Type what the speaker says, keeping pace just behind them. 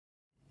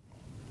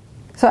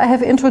So I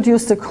have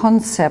introduced the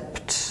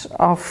concept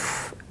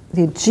of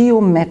the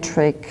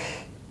geometric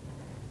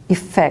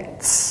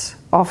effects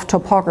of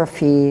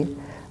topography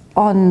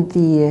on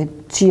the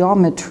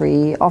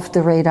geometry of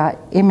the radar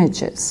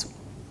images.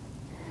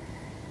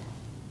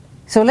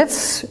 So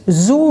let's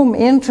zoom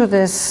into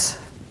this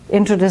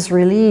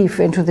relief,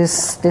 into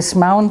this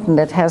mountain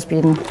that has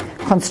been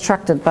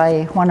constructed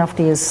by one of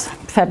these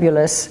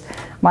fabulous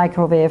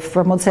microwave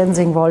remote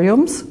sensing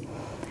volumes.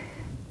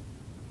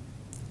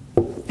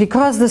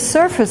 Because the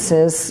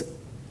surfaces,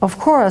 of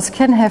course,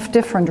 can have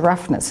different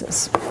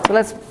roughnesses. So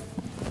let's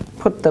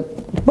put the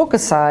book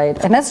aside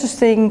and let's just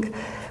think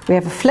we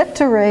have a flat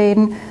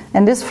terrain,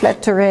 and this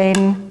flat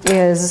terrain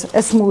is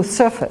a smooth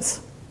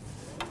surface.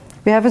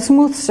 We have a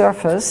smooth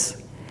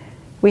surface.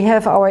 We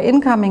have our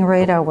incoming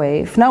radar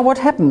wave. Now what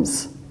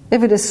happens?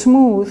 If it is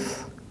smooth,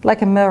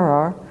 like a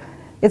mirror,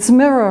 it's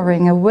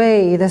mirroring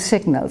away the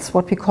signals,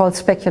 what we call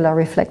specular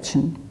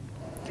reflection.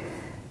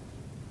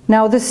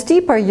 Now the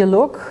steeper you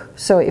look,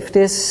 so if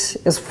this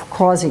is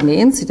causing the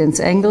incidence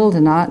angle, the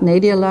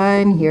nadir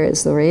line, here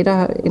is the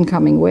radar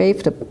incoming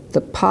wave,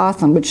 the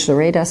path on which the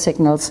radar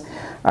signals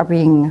are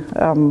being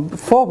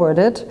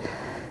forwarded.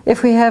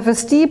 If we have a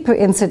steep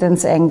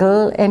incidence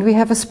angle and we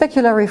have a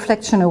specular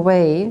reflection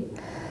away,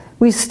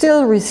 we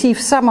still receive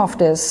some of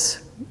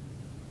this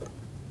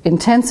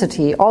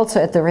intensity also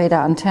at the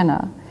radar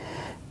antenna.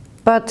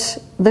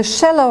 But the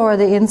shallower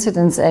the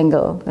incidence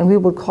angle, and we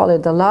would call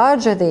it the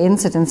larger the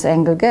incidence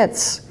angle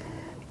gets,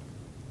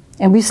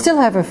 and we still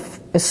have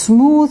a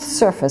smooth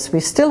surface,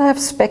 we still have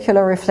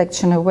specular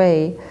reflection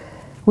away,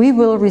 we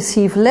will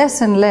receive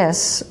less and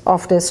less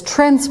of this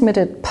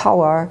transmitted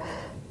power.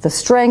 The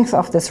strength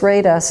of this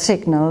radar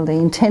signal, the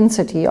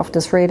intensity of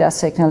this radar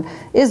signal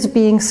is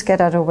being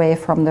scattered away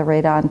from the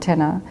radar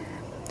antenna.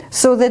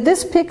 So that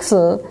this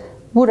pixel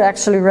would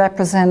actually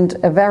represent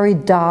a very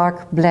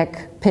dark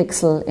black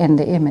pixel in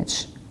the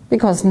image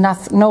because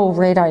no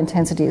radar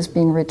intensity is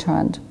being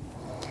returned.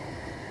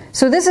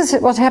 So this is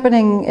what's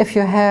happening if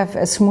you have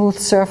a smooth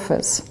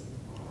surface.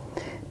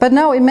 But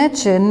now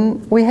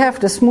imagine we have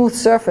the smooth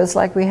surface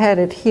like we had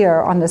it here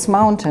on this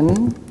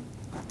mountain.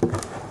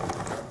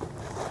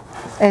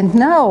 And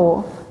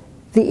now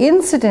the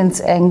incidence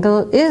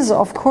angle is,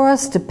 of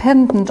course,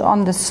 dependent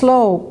on the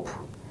slope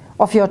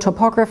of your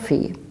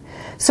topography.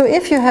 So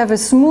if you have a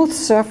smooth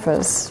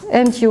surface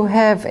and you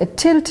have a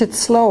tilted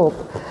slope,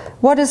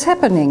 what is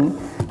happening?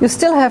 You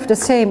still have the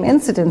same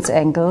incidence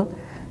angle,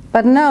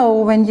 but now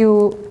when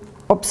you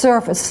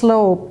observe a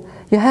slope,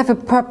 you have a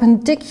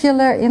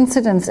perpendicular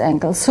incidence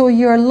angle. So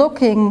you're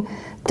looking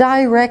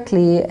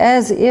directly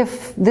as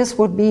if this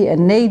would be a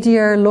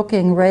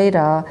nadir-looking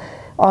radar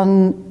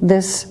on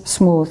this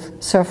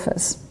smooth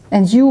surface.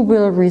 And you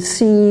will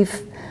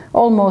receive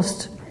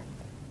almost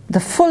the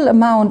full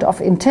amount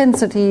of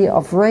intensity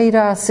of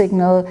radar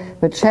signal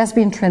which has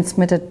been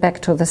transmitted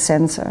back to the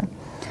sensor.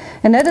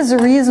 And that is the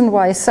reason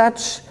why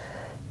such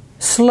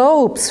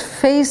slopes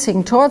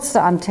facing towards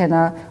the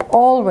antenna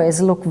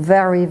always look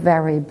very,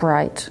 very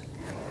bright.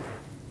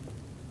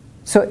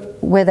 So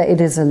whether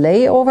it is a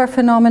layover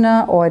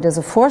phenomena or it is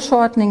a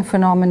foreshortening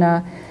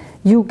phenomena,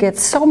 you get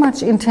so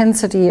much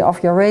intensity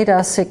of your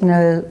radar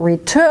signal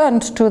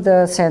returned to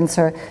the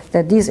sensor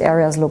that these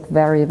areas look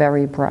very,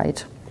 very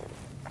bright.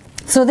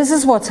 So this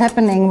is what's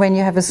happening when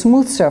you have a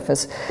smooth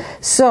surface.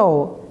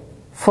 So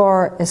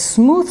for a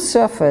smooth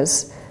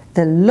surface,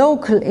 the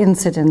local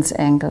incidence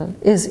angle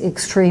is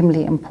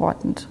extremely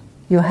important.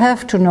 You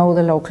have to know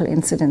the local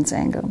incidence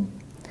angle.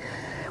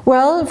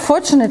 Well,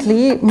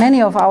 fortunately, many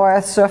of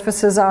our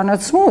surfaces are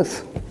not smooth.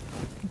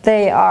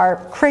 They are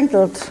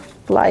crinkled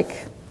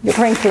like you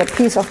crinkle a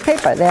piece of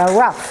paper. They are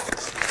rough.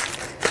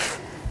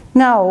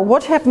 Now,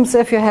 what happens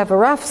if you have a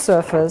rough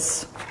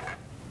surface?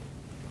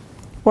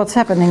 What's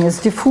happening is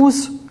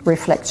diffuse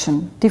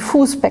reflection,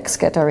 diffuse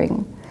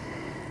backscattering.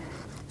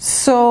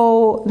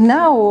 So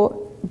now,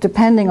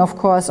 depending, of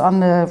course,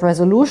 on the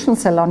resolution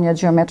cell, on your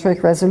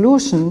geometric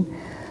resolution,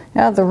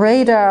 the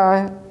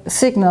radar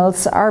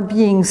signals are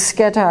being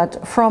scattered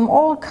from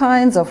all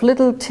kinds of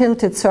little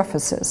tilted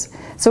surfaces.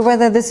 So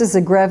whether this is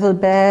a gravel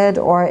bed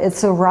or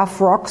it's a rough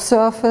rock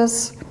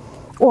surface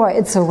or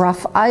it's a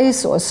rough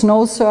ice or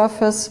snow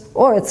surface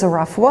or it's a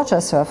rough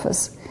water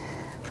surface,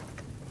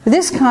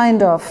 this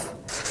kind of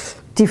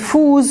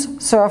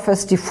diffuse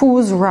surface,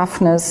 diffuse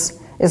roughness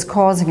is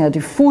causing a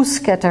diffuse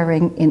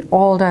scattering in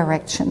all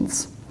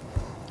directions,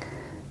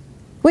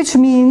 which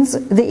means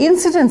the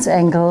incidence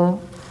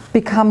angle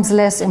becomes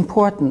less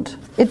important.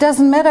 It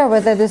doesn't matter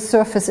whether this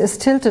surface is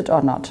tilted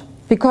or not,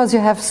 because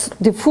you have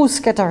diffuse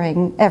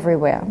scattering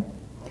everywhere.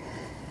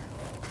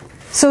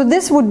 So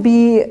this would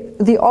be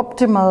the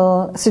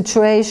optimal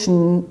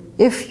situation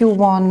if you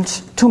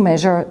want to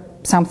measure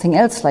something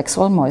else like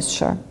soil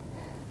moisture.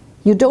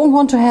 You don't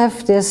want to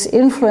have this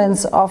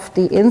influence of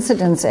the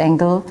incidence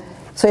angle.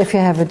 So if you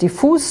have a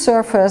diffuse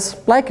surface,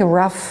 like a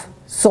rough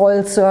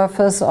soil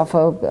surface of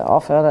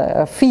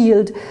a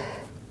field,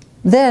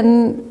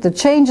 then the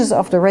changes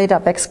of the radar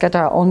backscatter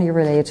are only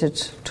related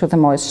to the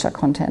moisture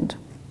content.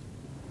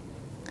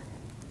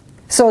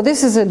 So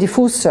this is a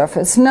diffuse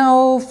surface.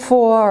 Now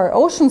for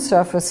ocean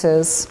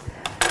surfaces,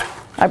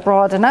 I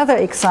brought another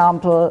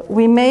example.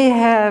 We may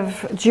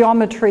have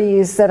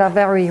geometries that are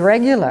very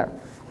regular.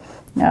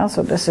 Yeah,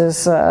 so this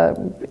is a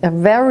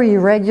very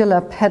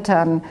regular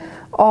pattern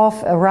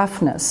of a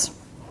roughness.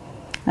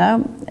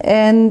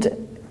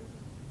 And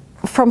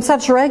from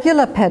such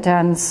regular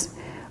patterns,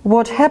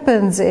 what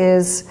happens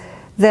is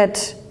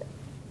that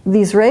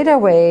these radar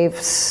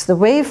waves, the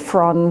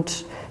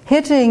wavefront,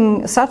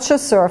 hitting such a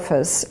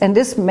surface, and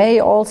this may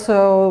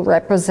also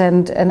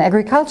represent an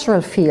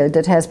agricultural field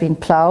that has been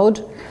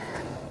plowed,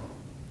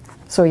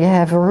 so you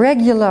have a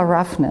regular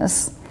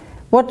roughness.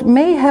 What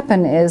may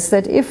happen is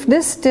that if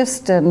this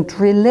distance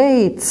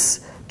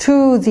relates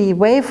to the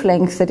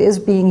wavelength that is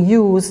being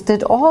used,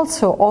 that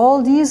also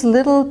all these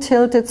little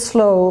tilted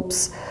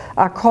slopes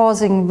are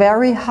causing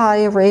very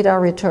high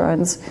radar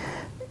returns,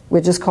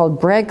 which is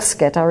called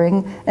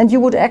backscattering, and you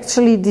would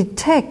actually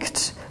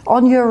detect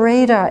on your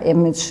radar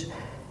image,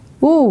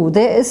 ooh,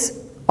 there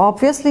is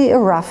obviously a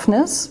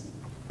roughness,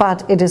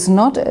 but it is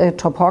not a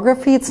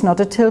topography, it's not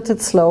a tilted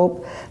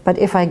slope, but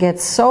if I get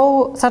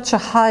such a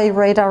high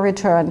radar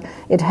return,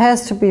 it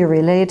has to be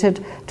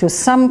related to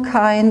some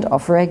kind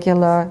of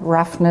regular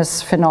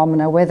roughness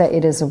phenomena, whether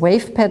it is a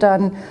wave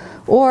pattern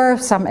or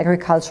some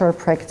agricultural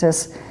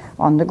practice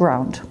on the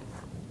ground.